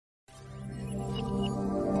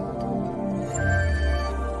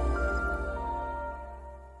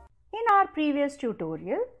previous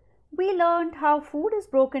tutorial, we learned how food is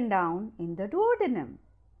broken down in the duodenum.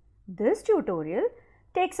 This tutorial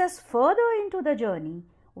takes us further into the journey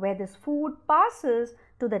where this food passes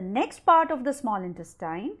to the next part of the small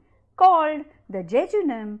intestine called the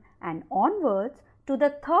jejunum and onwards to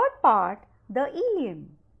the third part, the ileum.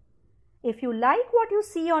 If you like what you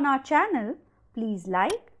see on our channel, please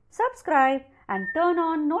like, subscribe and turn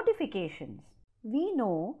on notifications. We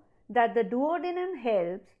know that the duodenum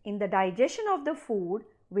helps in the digestion of the food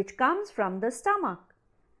which comes from the stomach.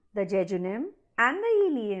 The jejunum and the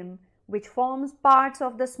ileum, which forms parts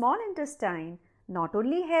of the small intestine, not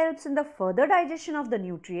only helps in the further digestion of the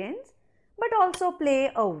nutrients, but also play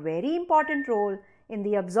a very important role in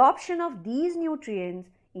the absorption of these nutrients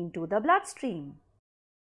into the bloodstream.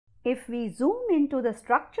 If we zoom into the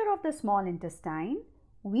structure of the small intestine,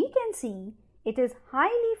 we can see it is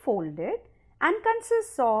highly folded and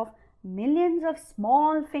consists of millions of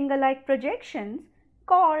small finger-like projections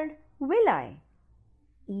called villi.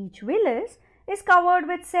 Each villus is covered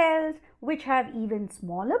with cells which have even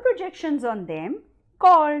smaller projections on them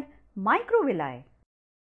called microvilli.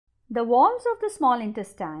 The walls of the small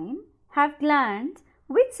intestine have glands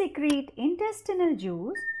which secrete intestinal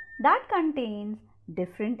juice that contains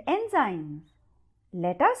different enzymes.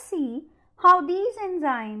 Let us see how these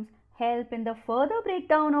enzymes help in the further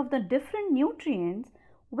breakdown of the different nutrients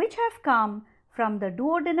which have come from the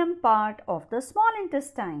duodenum part of the small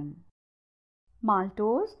intestine.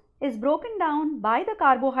 Maltose is broken down by the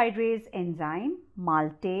carbohydrase enzyme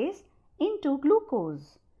maltase into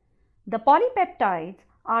glucose. The polypeptides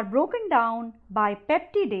are broken down by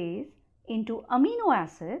peptidase into amino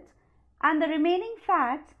acids, and the remaining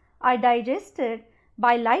fats are digested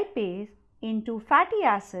by lipase into fatty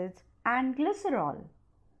acids and glycerol.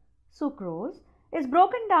 Sucrose is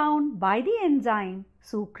broken down by the enzyme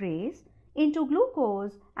sucrase into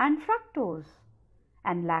glucose and fructose,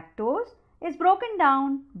 and lactose is broken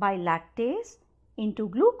down by lactase into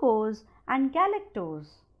glucose and galactose.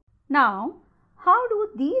 Now, how do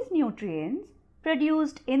these nutrients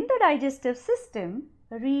produced in the digestive system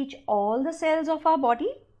reach all the cells of our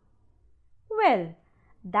body? Well,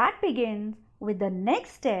 that begins with the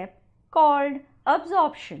next step called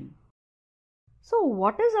absorption. So,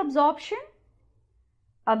 what is absorption?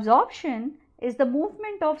 Absorption is the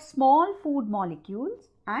movement of small food molecules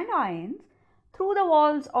and ions through the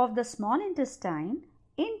walls of the small intestine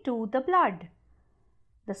into the blood.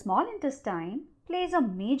 The small intestine plays a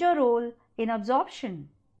major role in absorption.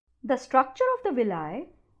 The structure of the villi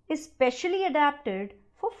is specially adapted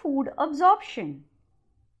for food absorption.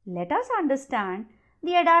 Let us understand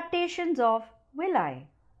the adaptations of villi.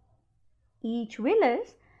 Each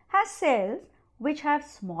villus has cells which have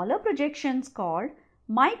smaller projections called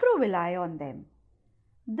microvilli on them.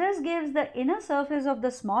 This gives the inner surface of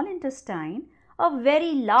the small intestine a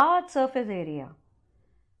very large surface area.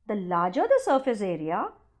 The larger the surface area,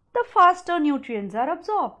 the faster nutrients are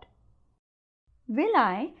absorbed.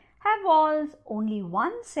 Villi have walls only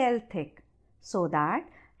 1 cell thick so that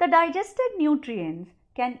the digested nutrients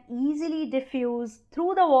can easily diffuse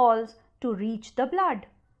through the walls to reach the blood.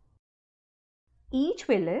 Each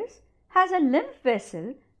villus has a lymph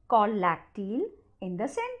vessel called lacteal in the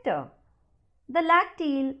center. The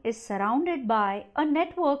lacteal is surrounded by a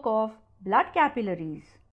network of blood capillaries.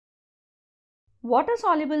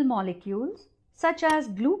 Water-soluble molecules such as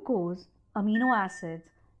glucose, amino acids,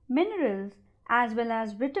 minerals as well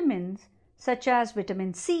as vitamins such as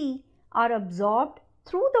vitamin C are absorbed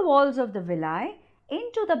through the walls of the villi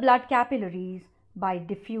into the blood capillaries by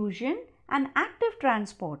diffusion and active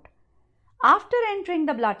transport. After entering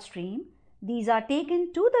the bloodstream, these are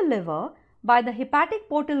taken to the liver by the hepatic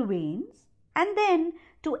portal veins and then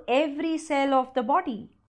to every cell of the body.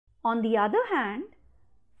 On the other hand,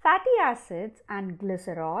 fatty acids and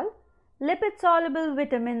glycerol, lipid-soluble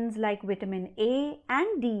vitamins like vitamin A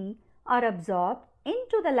and D are absorbed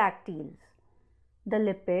into the lacteals. The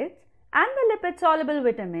lipids and the lipid-soluble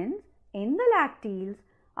vitamins in the lacteals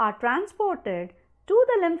are transported to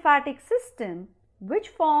the lymphatic system, which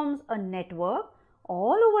forms a network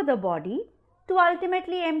all over the body to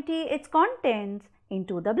ultimately empty its contents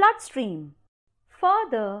into the bloodstream.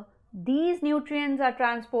 Further, these nutrients are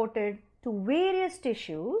transported to various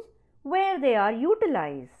tissues where they are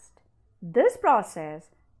utilized. This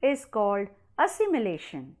process is called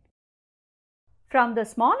assimilation. From the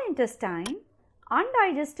small intestine,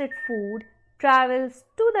 undigested food travels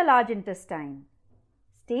to the large intestine.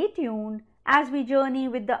 Stay tuned as we journey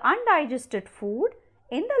with the undigested food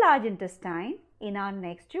in the large intestine in our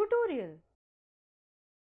next tutorial.